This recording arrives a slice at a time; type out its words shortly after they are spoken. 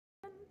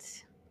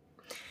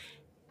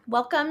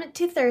Welcome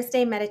to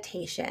Thursday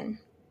meditation.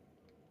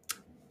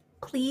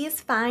 Please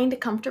find a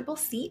comfortable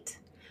seat,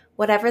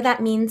 whatever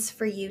that means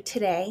for you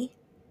today,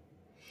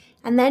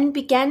 and then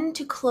begin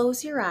to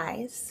close your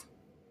eyes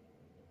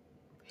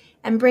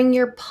and bring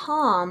your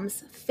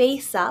palms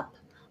face up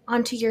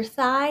onto your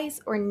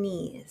thighs or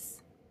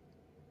knees.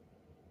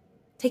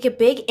 Take a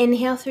big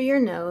inhale through your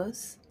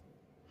nose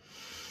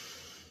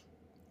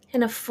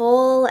and a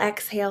full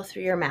exhale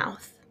through your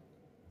mouth.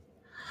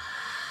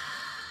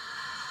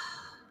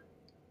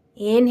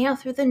 Inhale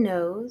through the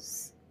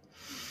nose.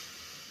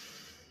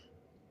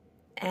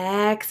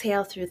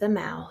 Exhale through the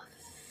mouth.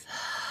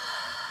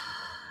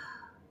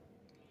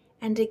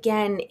 And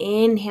again,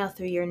 inhale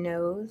through your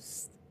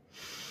nose.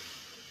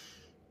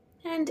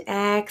 And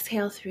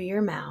exhale through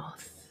your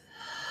mouth.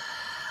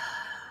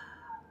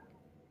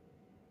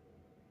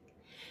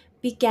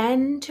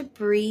 Begin to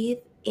breathe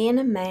in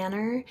a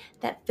manner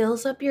that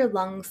fills up your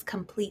lungs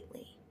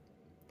completely,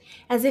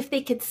 as if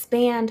they could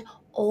span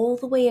all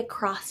the way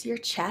across your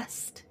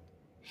chest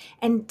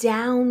and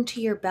down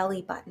to your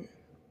belly button.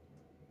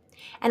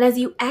 And as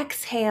you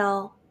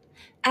exhale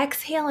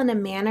in a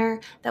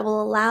manner that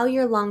will allow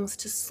your lungs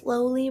to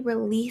slowly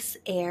release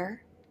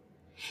air,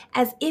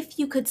 as if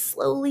you could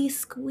slowly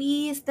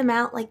squeeze them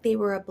out like they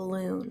were a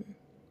balloon,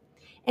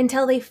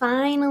 until they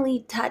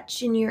finally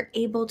touch and you're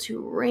able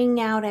to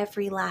wring out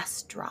every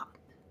last drop.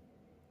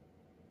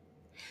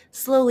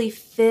 Slowly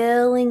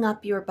filling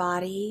up your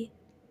body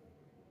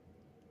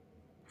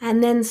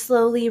and then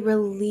slowly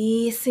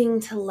releasing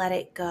to let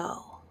it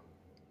go.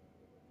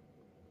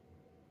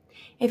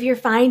 If you're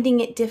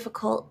finding it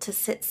difficult to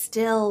sit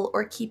still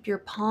or keep your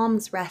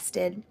palms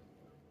rested,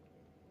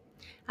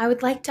 I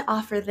would like to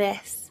offer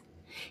this.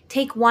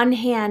 Take one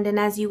hand and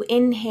as you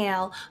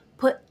inhale,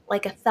 put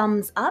like a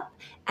thumbs up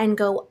and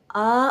go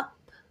up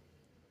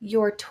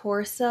your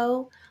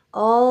torso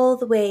all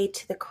the way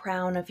to the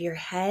crown of your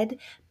head,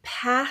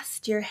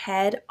 past your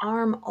head,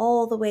 arm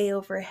all the way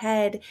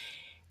overhead.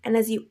 And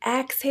as you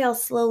exhale,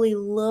 slowly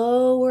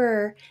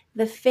lower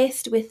the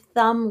fist with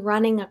thumb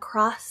running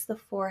across the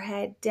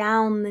forehead,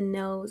 down the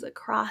nose,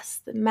 across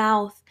the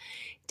mouth,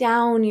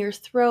 down your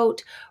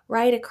throat,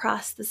 right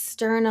across the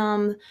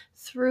sternum,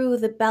 through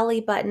the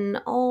belly button,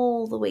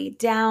 all the way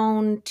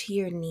down to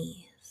your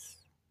knees.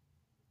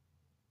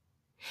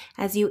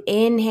 As you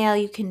inhale,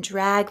 you can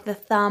drag the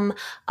thumb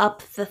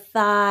up the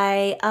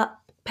thigh,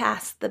 up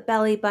past the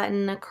belly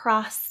button,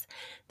 across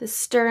the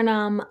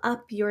sternum,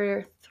 up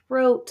your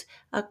throat,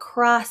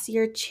 across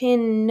your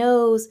chin,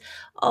 nose,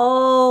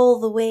 all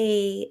the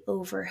way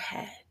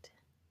overhead.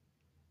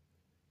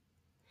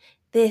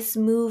 This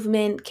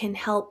movement can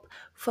help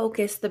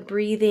focus the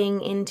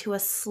breathing into a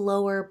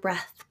slower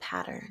breath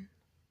pattern.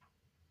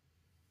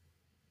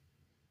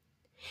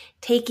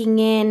 Taking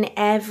in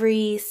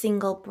every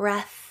single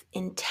breath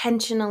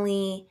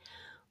intentionally,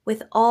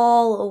 with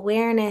all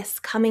awareness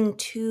coming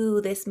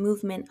to this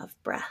movement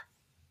of breath.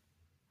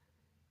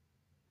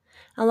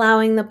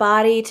 Allowing the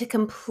body to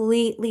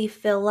completely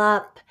fill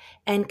up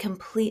and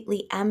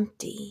completely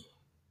empty.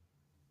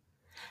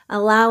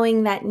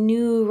 Allowing that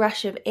new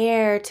rush of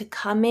air to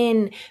come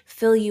in,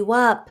 fill you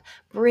up,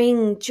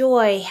 bring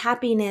joy,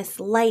 happiness,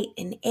 light,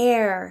 and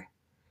air.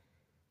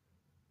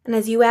 And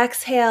as you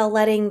exhale,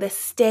 letting the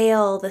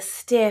stale, the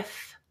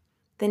stiff,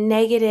 the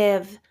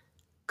negative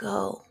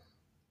go.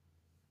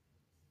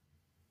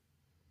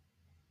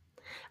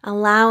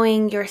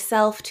 Allowing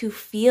yourself to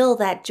feel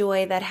that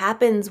joy that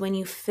happens when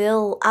you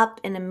fill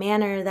up in a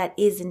manner that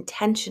is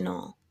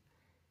intentional.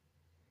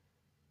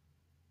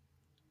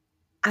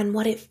 And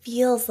what it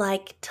feels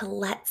like to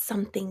let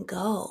something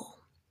go.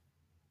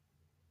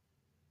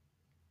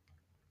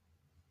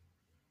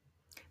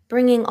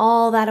 Bringing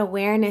all that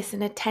awareness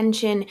and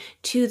attention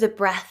to the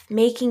breath,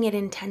 making it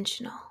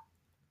intentional.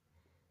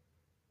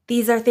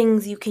 These are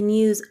things you can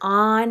use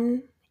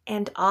on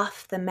and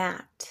off the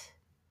mat,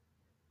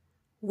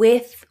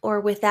 with or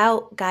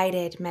without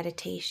guided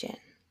meditation.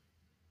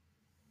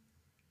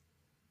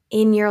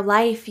 In your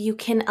life, you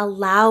can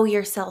allow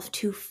yourself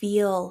to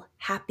feel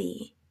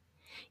happy.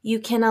 You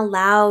can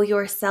allow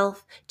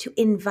yourself to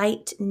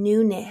invite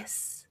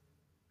newness,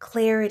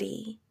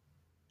 clarity,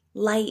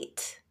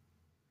 light.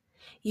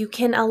 You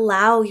can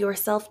allow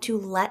yourself to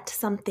let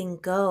something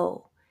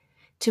go,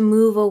 to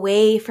move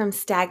away from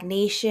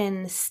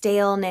stagnation,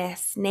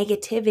 staleness,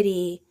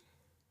 negativity.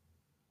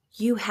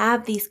 You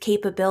have these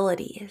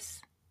capabilities.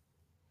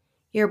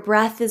 Your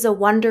breath is a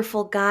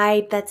wonderful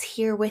guide that's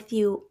here with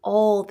you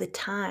all the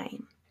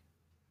time.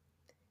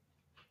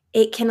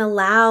 It can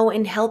allow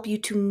and help you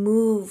to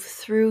move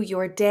through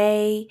your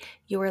day,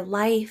 your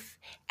life,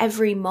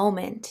 every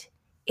moment.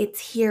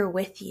 It's here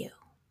with you.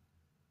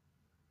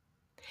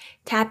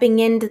 Tapping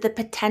into the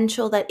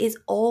potential that is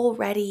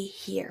already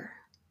here.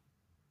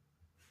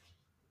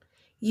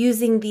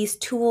 Using these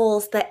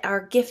tools that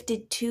are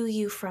gifted to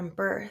you from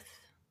birth.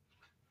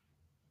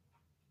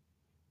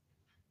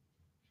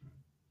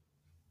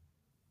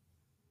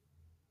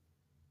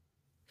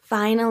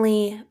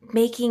 Finally,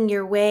 making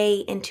your way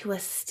into a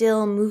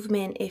still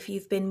movement if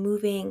you've been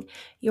moving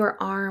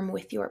your arm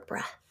with your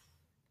breath.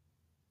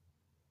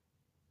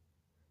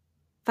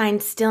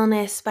 Find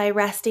stillness by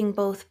resting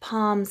both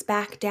palms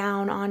back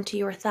down onto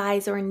your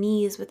thighs or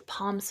knees with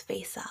palms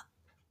face up.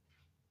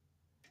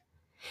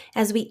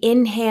 As we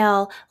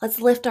inhale, let's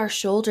lift our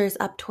shoulders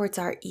up towards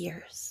our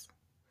ears,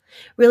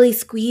 really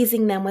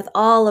squeezing them with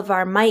all of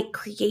our might,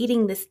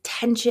 creating this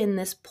tension,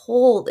 this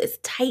pull, this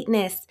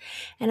tightness.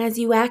 And as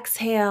you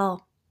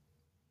exhale,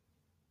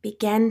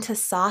 begin to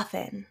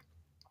soften.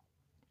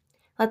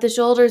 Let the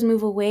shoulders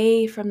move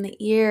away from the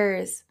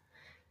ears.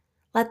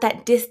 Let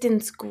that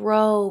distance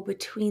grow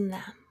between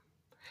them.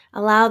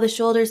 Allow the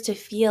shoulders to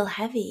feel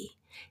heavy,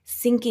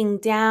 sinking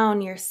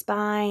down your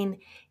spine,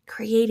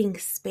 creating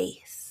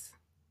space.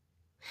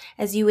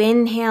 As you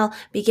inhale,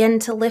 begin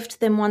to lift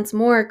them once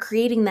more,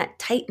 creating that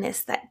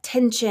tightness, that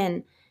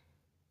tension.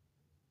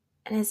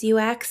 And as you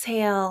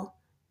exhale,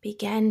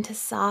 begin to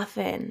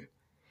soften.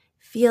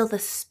 Feel the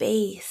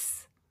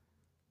space.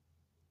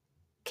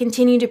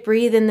 Continue to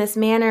breathe in this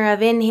manner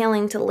of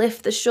inhaling to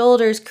lift the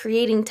shoulders,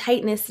 creating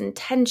tightness and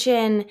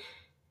tension.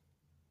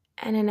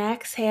 And an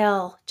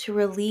exhale to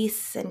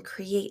release and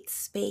create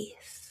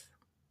space.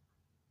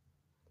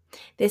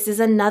 This is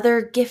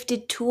another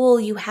gifted tool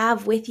you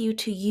have with you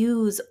to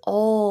use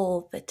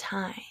all the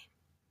time.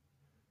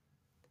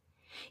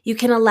 You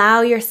can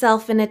allow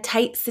yourself in a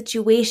tight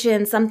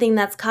situation, something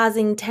that's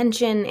causing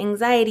tension,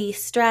 anxiety,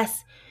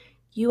 stress.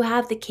 You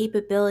have the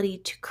capability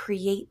to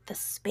create the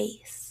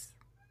space,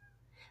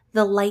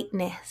 the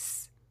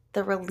lightness,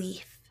 the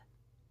relief.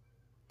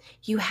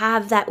 You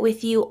have that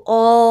with you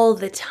all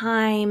the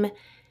time,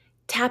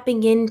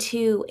 tapping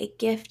into a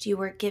gift you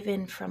were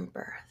given from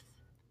birth.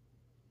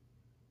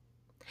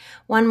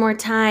 One more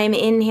time,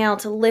 inhale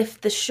to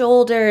lift the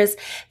shoulders,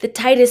 the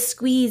tightest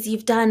squeeze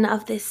you've done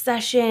of this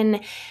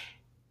session.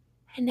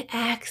 And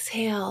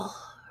exhale,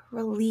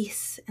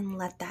 release and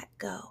let that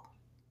go.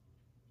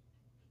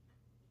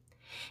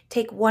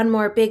 Take one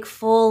more big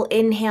full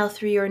inhale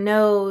through your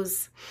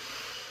nose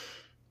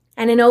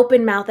and an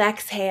open mouth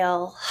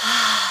exhale.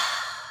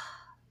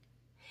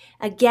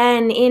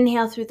 Again,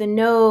 inhale through the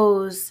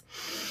nose,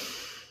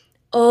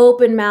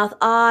 open mouth,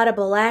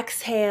 audible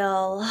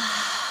exhale.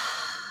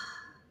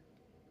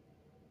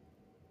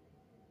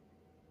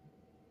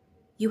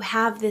 You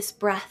have this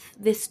breath,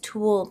 this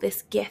tool,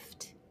 this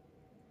gift.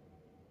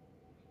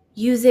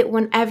 Use it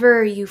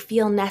whenever you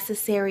feel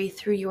necessary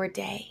through your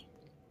day.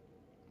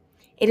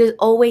 It is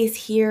always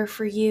here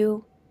for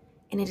you,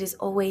 and it is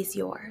always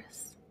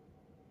yours.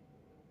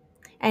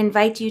 I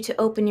invite you to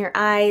open your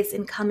eyes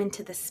and come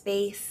into the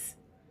space.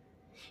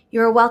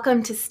 You're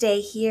welcome to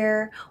stay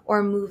here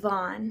or move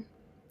on,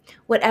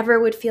 whatever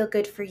would feel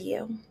good for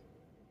you.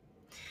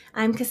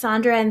 I'm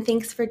Cassandra, and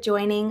thanks for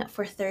joining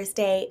for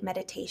Thursday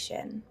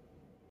meditation.